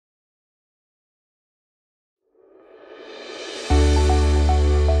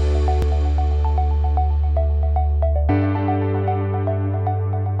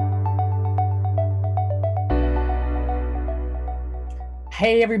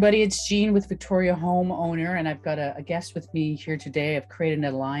Hey everybody, it's Jean with Victoria Homeowner, and I've got a guest with me here today. I've created an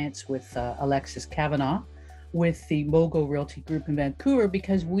alliance with Alexis Kavanaugh with the Mogul Realty Group in Vancouver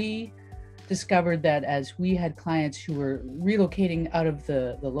because we discovered that as we had clients who were relocating out of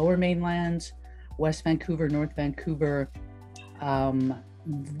the lower mainland, West Vancouver, North Vancouver,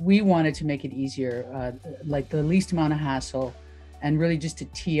 we wanted to make it easier, like the least amount of hassle, and really just to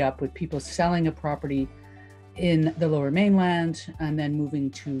tee up with people selling a property in the lower mainland and then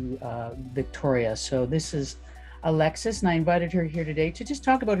moving to Victoria. So this is Alexis, and I invited her here today to just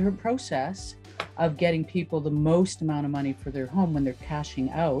talk about her process of getting people the most amount of money for their home when they're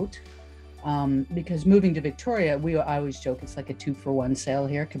cashing out. Because moving to Victoria, I always joke it's like a 2-for-1 sale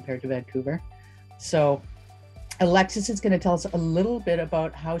here compared to Vancouver. So Alexis is going to tell us a little bit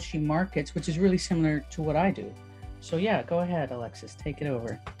about how she markets, which is really similar to what I do. So yeah, go ahead, Alexis, take it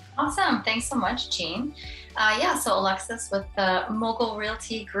over. Awesome. Thanks so much, Jean. So Alexis with the Mogul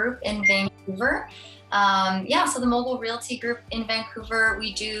Realty Group in Vancouver. So the Mogul Realty Group in Vancouver,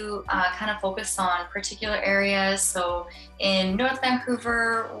 we do kind of focus on particular areas. So in North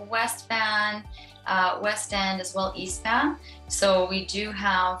Vancouver, West Van, West End, as well East Van. So we do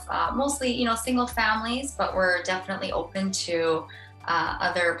have mostly, single families, but we're definitely open to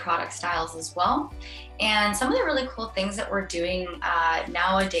other product styles as well. And some of the really cool things that we're doing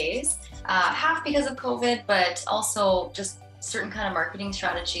nowadays, half because of COVID, but also just certain kind of marketing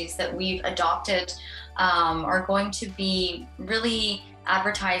strategies that we've adopted are going to be really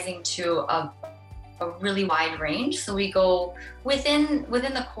advertising to a really wide range. So we go within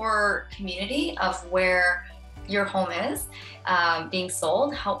the core community of where your home is being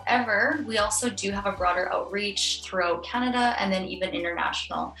sold. However, we also do have a broader outreach throughout Canada and then even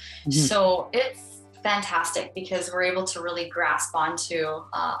international. Mm-hmm. So it's fantastic because we're able to really grasp onto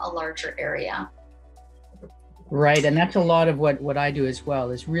a larger area. Right, and that's a lot of what I do as well,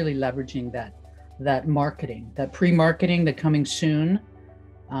 is really leveraging that marketing, that pre-marketing, the coming soon,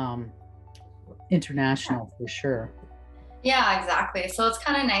 international for sure. Yeah, exactly. So it's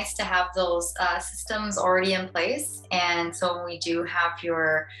kind of nice to have those systems already in place. And so when we do have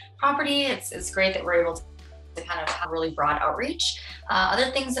your property, it's great that we're able to kind of have really broad outreach. Other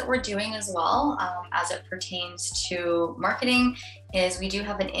things that we're doing as well, as it pertains to marketing, is we do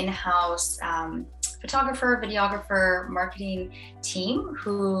have an in-house photographer, videographer, marketing team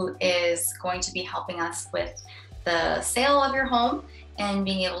who is going to be helping us with the sale of your home and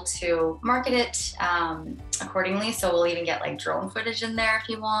being able to market it accordingly. So we'll even get like drone footage in there if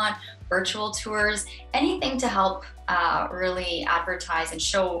you want, virtual tours, anything to help really advertise and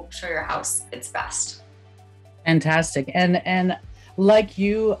show your house its best. Fantastic. And like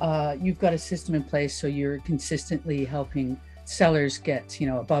you've got a system in place, so you're consistently helping sellers get,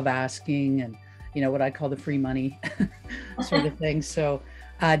 above asking and, what I call the free money sort of thing. So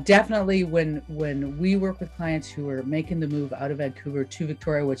definitely when we work with clients who are making the move out of Vancouver to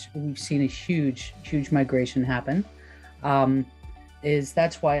Victoria, which we've seen a huge migration happen,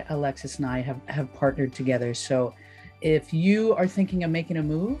 that's why Alexis and I have partnered together. So if you are thinking of making a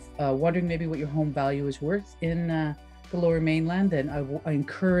move, wondering maybe what your home value is worth in the lower mainland, then I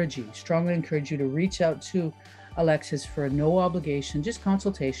strongly encourage you to reach out to Alexis for a no obligation, just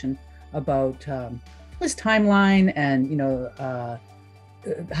consultation about this timeline and,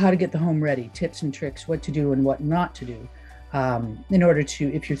 how to get the home ready, tips and tricks, what to do and what not to do in order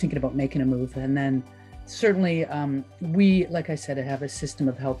to, if you're thinking about making a move. And then certainly we, like I said, have a system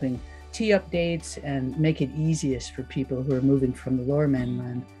of helping tee up dates and make it easiest for people who are moving from the lower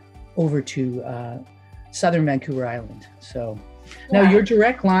mainland over to southern Vancouver Island. So now your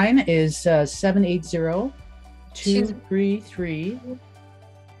direct line is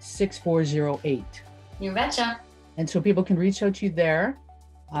 780-233-6408. You betcha. And so people can reach out to you there,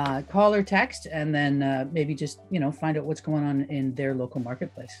 call or text, and then maybe just, find out what's going on in their local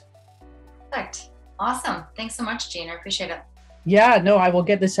marketplace. Perfect. Awesome. Thanks so much, Jean. I appreciate it. Yeah, no, I will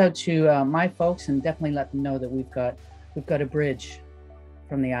get this out to my folks and definitely let them know that we've got a bridge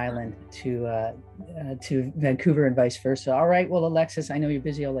from the island to Vancouver and vice versa. All right. Well, Alexis, I know you're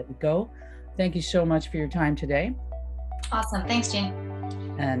busy. I'll let you go. Thank you so much for your time today. Awesome. Thanks, Jean.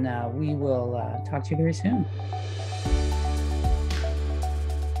 And we will talk to you very soon.